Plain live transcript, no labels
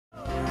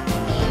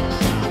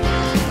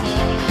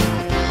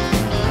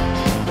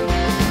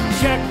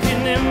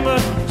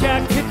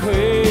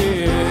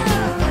quick.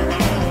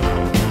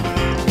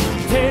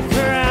 Take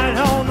a ride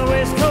on the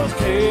West Coast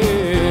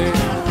kick.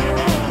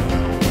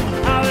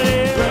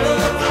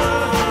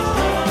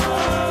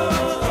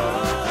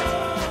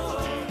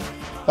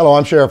 Hello,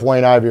 I'm Sheriff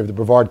Wayne Ivey of the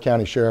Brevard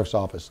County Sheriff's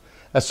Office.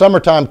 As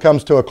summertime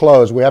comes to a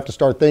close, we have to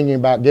start thinking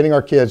about getting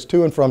our kids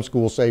to and from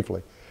school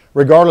safely.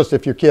 Regardless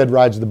if your kid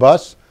rides the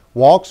bus,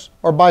 walks,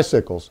 or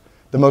bicycles,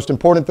 the most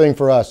important thing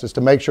for us is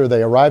to make sure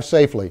they arrive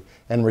safely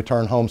and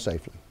return home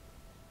safely.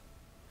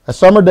 As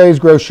summer days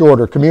grow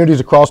shorter, communities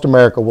across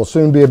America will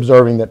soon be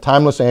observing that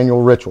timeless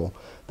annual ritual,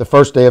 the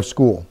first day of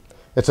school.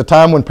 It's a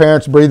time when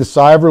parents breathe a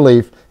sigh of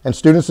relief and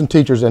students and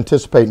teachers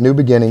anticipate new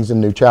beginnings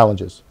and new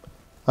challenges.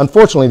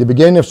 Unfortunately, the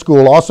beginning of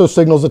school also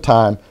signals a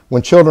time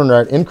when children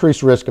are at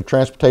increased risk of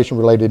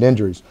transportation-related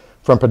injuries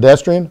from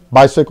pedestrian,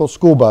 bicycle,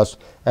 school bus,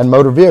 and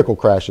motor vehicle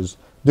crashes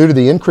due to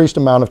the increased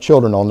amount of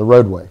children on the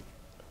roadway.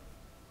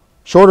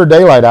 Shorter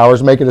daylight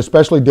hours make it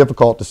especially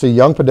difficult to see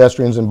young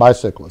pedestrians and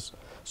bicyclists.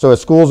 So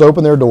as schools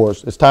open their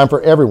doors, it's time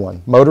for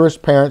everyone, motorists,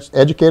 parents,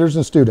 educators,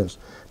 and students,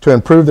 to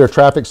improve their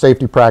traffic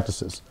safety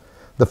practices.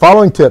 The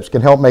following tips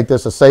can help make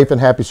this a safe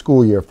and happy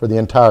school year for the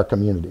entire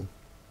community.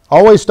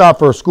 Always stop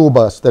for a school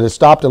bus that is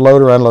stopped to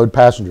load or unload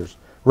passengers.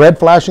 Red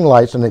flashing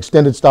lights and an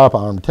extended stop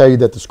arm tell you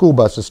that the school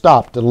bus is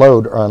stopped to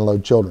load or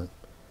unload children.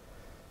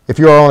 If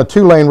you are on a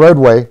two-lane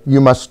roadway, you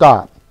must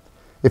stop.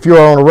 If you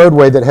are on a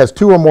roadway that has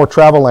two or more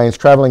travel lanes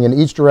traveling in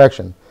each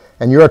direction,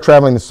 and you are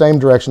traveling the same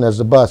direction as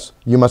the bus,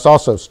 you must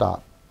also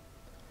stop.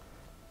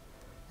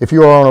 If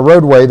you are on a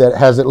roadway that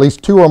has at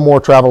least two or more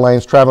travel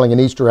lanes traveling in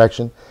each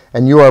direction,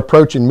 and you are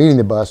approaching meeting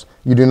the bus,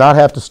 you do not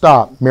have to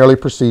stop, merely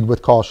proceed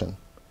with caution.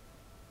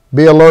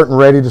 Be alert and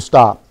ready to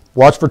stop.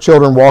 Watch for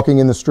children walking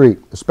in the street,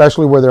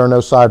 especially where there are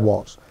no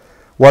sidewalks.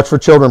 Watch for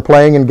children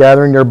playing and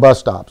gathering near bus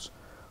stops.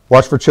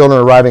 Watch for children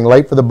arriving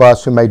late for the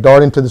bus who may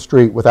dart into the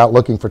street without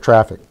looking for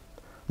traffic.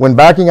 When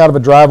backing out of a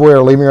driveway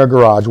or leaving a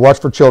garage, watch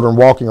for children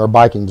walking or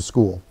biking to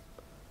school.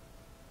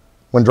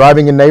 When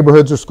driving in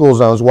neighborhoods or school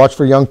zones, watch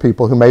for young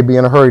people who may be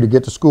in a hurry to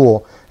get to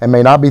school and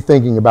may not be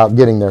thinking about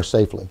getting there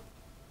safely.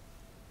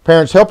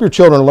 Parents, help your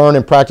children learn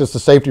and practice the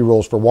safety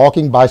rules for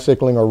walking,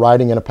 bicycling, or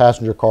riding in a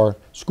passenger car,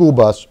 school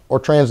bus, or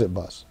transit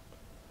bus.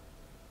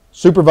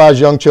 Supervise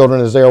young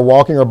children as they are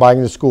walking or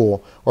biking to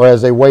school or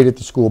as they wait at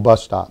the school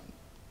bus stop.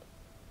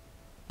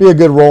 Be a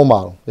good role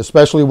model,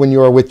 especially when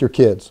you are with your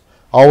kids.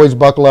 Always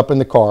buckle up in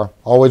the car,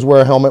 always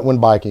wear a helmet when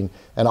biking,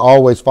 and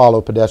always follow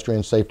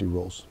pedestrian safety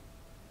rules.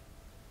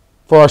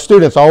 For our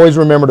students, always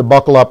remember to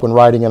buckle up when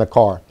riding in a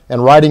car,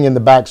 and riding in the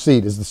back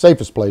seat is the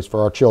safest place for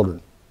our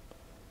children.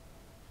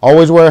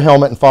 Always wear a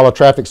helmet and follow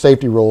traffic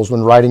safety rules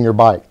when riding your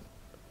bike.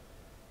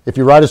 If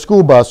you ride a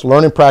school bus,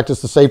 learn and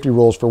practice the safety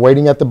rules for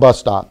waiting at the bus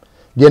stop,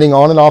 getting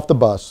on and off the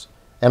bus,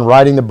 and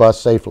riding the bus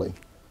safely.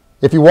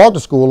 If you walk to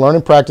school, learn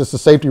and practice the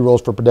safety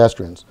rules for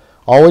pedestrians.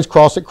 Always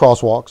cross at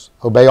crosswalks,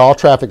 obey all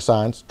traffic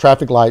signs,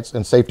 traffic lights,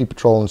 and safety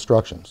patrol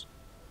instructions.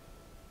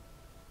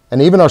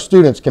 And even our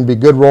students can be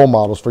good role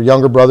models for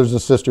younger brothers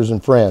and sisters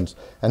and friends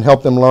and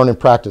help them learn and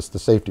practice the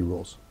safety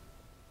rules.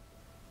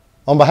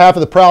 On behalf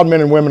of the proud men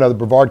and women of the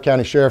Brevard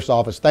County Sheriff's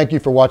Office, thank you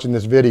for watching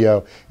this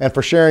video and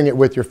for sharing it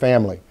with your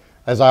family.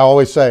 As I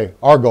always say,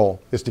 our goal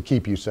is to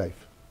keep you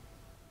safe.